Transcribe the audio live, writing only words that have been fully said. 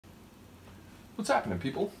What's happening,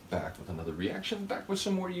 people? Back with another reaction, back with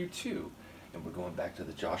some more U2. And we're going back to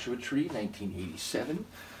the Joshua Tree, 1987.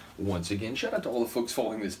 Once again, shout out to all the folks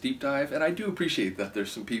following this deep dive, and I do appreciate that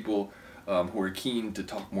there's some people who are keen to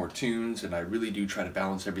talk more tunes, and I really do try to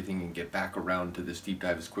balance everything and get back around to this deep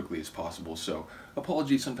dive as quickly as possible. So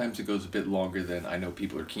apologies, sometimes it goes a bit longer than I know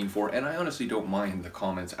people are keen for, and I honestly don't mind the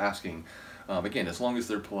comments asking. Again, as long as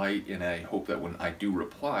they're polite, and I hope that when I do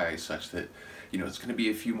reply such that, you know, it's going to be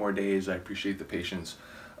a few more days, I appreciate the patience.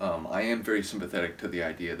 I am very sympathetic to the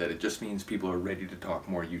idea that it just means people are ready to talk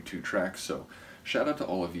more U2 tracks, so shout out to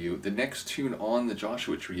all of you. The next tune on the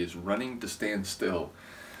Joshua Tree is Running to Stand Still.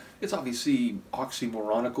 It's obviously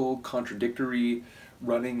oxymoronical, contradictory.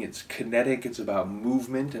 Running, it's kinetic, it's about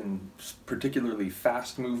movement, and particularly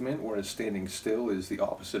fast movement, whereas standing still is the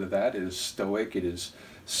opposite of that. It is stoic, it is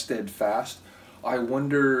steadfast. I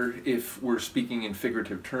wonder if we're speaking in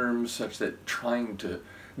figurative terms, such that trying to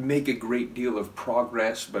make a great deal of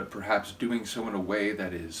progress, but perhaps doing so in a way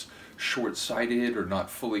that is short-sighted or not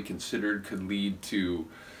fully considered, could lead to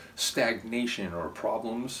stagnation or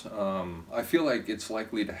problems. I feel like it's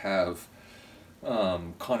likely to have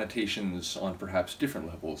connotations on perhaps different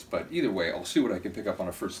levels, but either way, I'll see what I can pick up on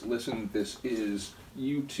a first listen. This is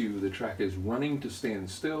U2. The track is Running to Stand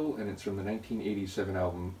Still, and it's from the 1987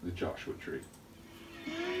 album The Joshua Tree.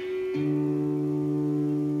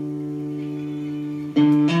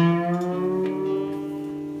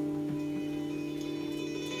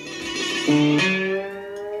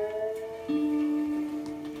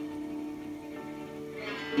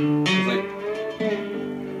 It's like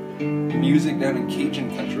music down in Cajun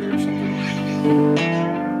country or something.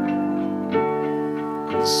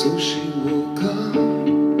 So she woke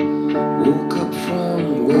up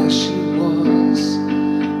from where she was,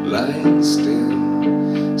 lying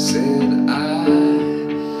still, said, I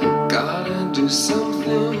gotta do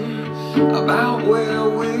something about where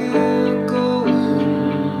we're going.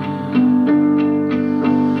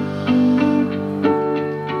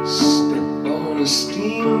 Step on a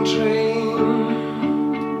steam train,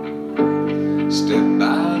 step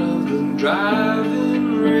out of the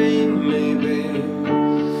driving rain, maybe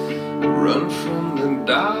run from the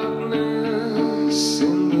darkness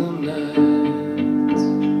in the night,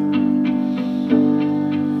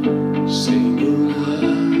 singing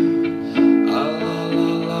ah la la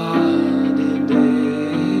la de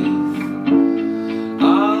day, ah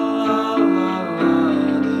la la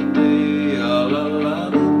de day, ah la la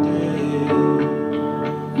de day.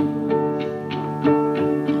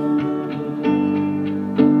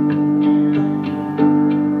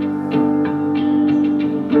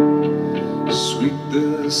 Sweet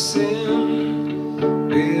the sin,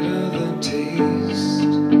 bitter the taste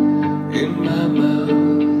in my mouth.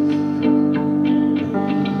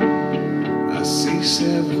 I see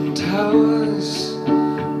 7 towers,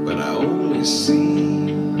 but I only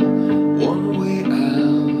see one way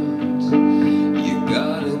out. You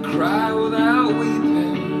gotta cry without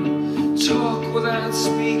weeping, talk without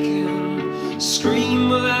speaking, scream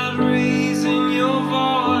without raising your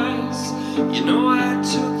voice. You know I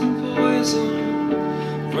took the poison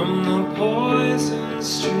from the poison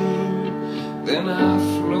stream, then I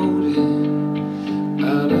floated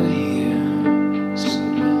out of here.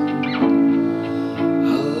 Singing,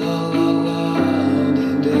 ah la la la de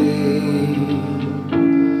day,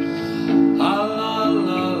 ah la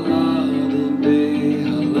la la de day, ah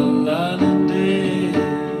la la de day.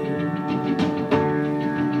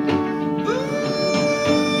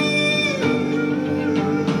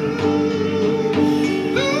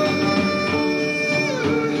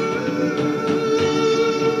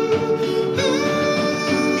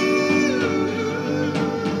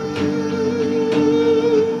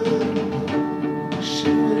 She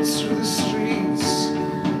went through the streets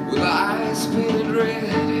with eyes painted red,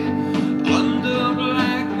 under a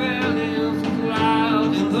black belly of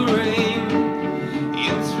cloud in the rain.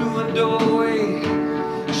 In through a doorway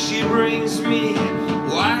she brings me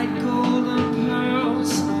white golden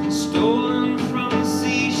pearls, stolen from the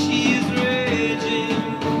sea. She is raging,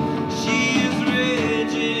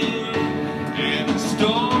 and the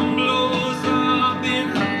storm blows up in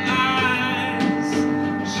her eyes.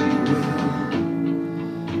 She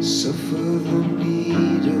will suffer the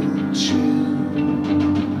needle chill.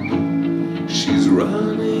 She's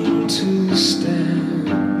running to stand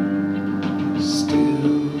still.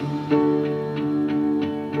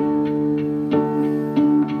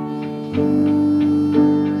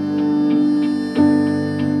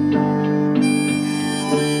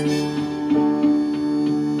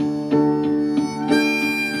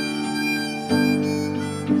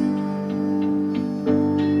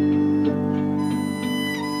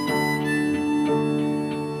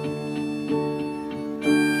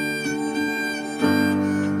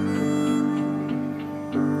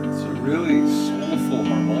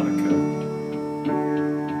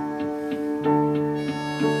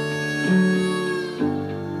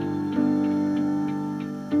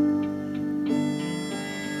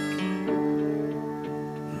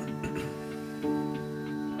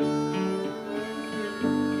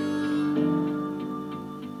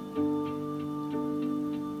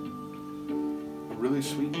 really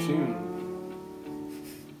sweet tune.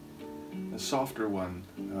 A softer one,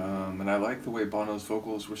 and I like the way Bono's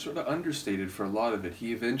vocals were sort of understated for a lot of it.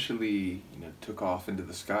 He eventually, took off into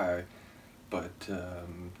the sky, but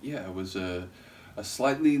yeah, it was a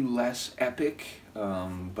slightly less epic,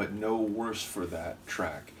 but no worse for that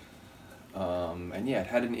track. And yeah, it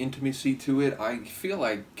had an intimacy to it. I feel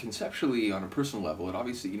like conceptually, on a personal level, it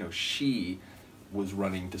obviously, she was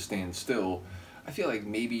running to stand still. I feel like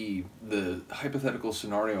maybe the hypothetical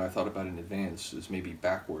scenario I thought about in advance is maybe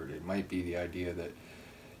backward. It might be the idea that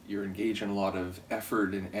you're engaged in a lot of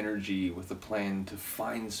effort and energy with a plan to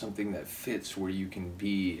find something that fits where you can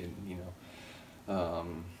be and,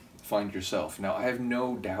 find yourself. Now, I have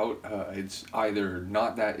no doubt it's either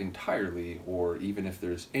not that entirely, or even if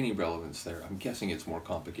there's any relevance there, I'm guessing it's more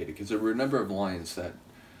complicated, because there were a number of lines that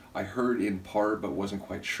I heard in part but wasn't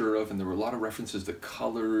quite sure of, and there were a lot of references to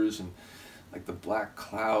colors and like the black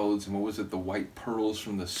clouds, and what was it, the white pearls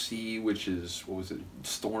from the sea, which is, what was it,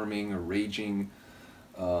 storming or raging.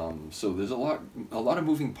 So there's a lot of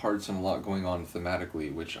moving parts and a lot going on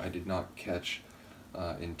thematically, which I did not catch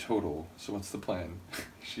in total. So what's the plan?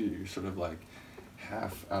 You're sort of like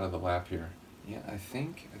half out of the lap here. Yeah, I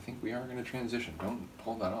think we are going to transition. Don't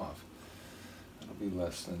pull that off. That'll be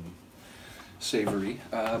less than savory.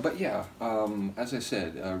 But yeah, as I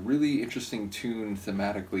said, a really interesting tune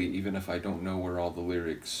thematically, even if I don't know where all the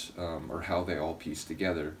lyrics or how they all piece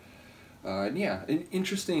together. And yeah, an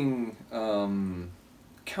interesting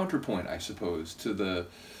counterpoint, I suppose, to the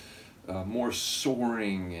more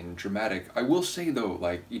soaring and dramatic. I will say though,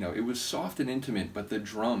 like, it was soft and intimate, but the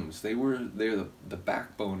drums, they're the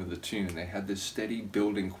backbone of the tune. They had this steady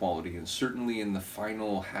building quality, and certainly in the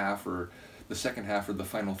final half, or the second half, or the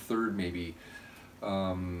final third maybe,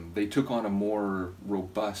 they took on a more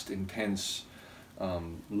robust, intense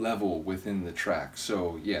level within the track.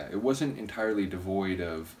 So yeah, it wasn't entirely devoid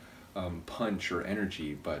of punch or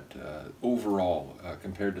energy, but overall,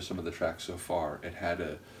 compared to some of the tracks so far, it had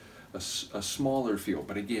a smaller feel,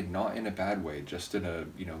 but again, not in a bad way, just in a,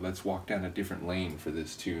 let's walk down a different lane for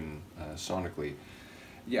this tune sonically.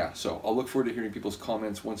 Yeah, so I'll look forward to hearing people's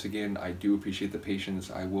comments. Once again, I do appreciate the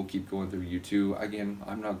patience. I will keep going through U2. Again,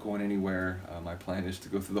 I'm not going anywhere. My plan is to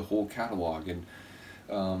go through the whole catalog, and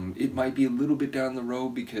it might be a little bit down the road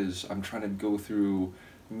because I'm trying to go through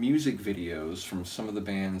music videos from some of the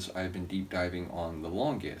bands I've been deep diving on the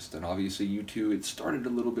longest. And obviously U2, it started a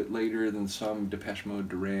little bit later than some, Depeche Mode,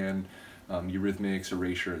 Duran, Eurythmics,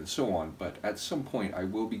 Erasure, and so on. But at some point I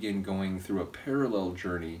will begin going through a parallel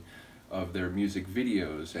journey of their music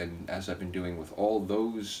videos, and as I've been doing with all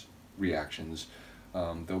those reactions,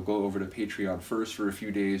 they'll go over to Patreon first for a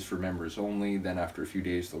few days for members only, then after a few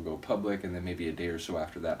days they'll go public, and then maybe a day or so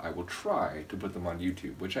after that I will try to put them on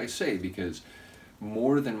YouTube, which I say because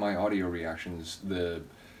more than my audio reactions, the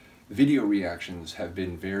video reactions have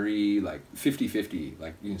been very like 50-50,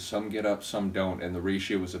 like some get up, some don't, and the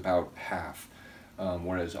ratio is about half,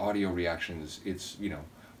 whereas audio reactions, it's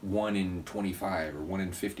 1 in 25 or 1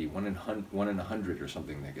 in 50, 1 in 100 or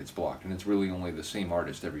something that gets blocked, and it's really only the same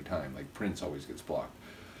artist every time. Like Prince always gets blocked.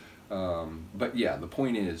 But yeah, the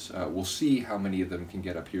point is, we'll see how many of them can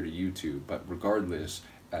get up here to YouTube, but regardless,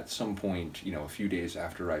 at some point, a few days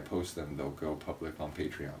after I post them, they'll go public on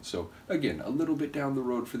Patreon. So again, a little bit down the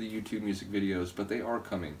road for the YouTube music videos, but they are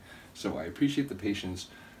coming. So I appreciate the patience.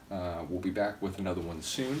 We'll be back with another one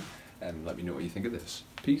soon, and let me know what you think of this.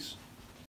 Peace.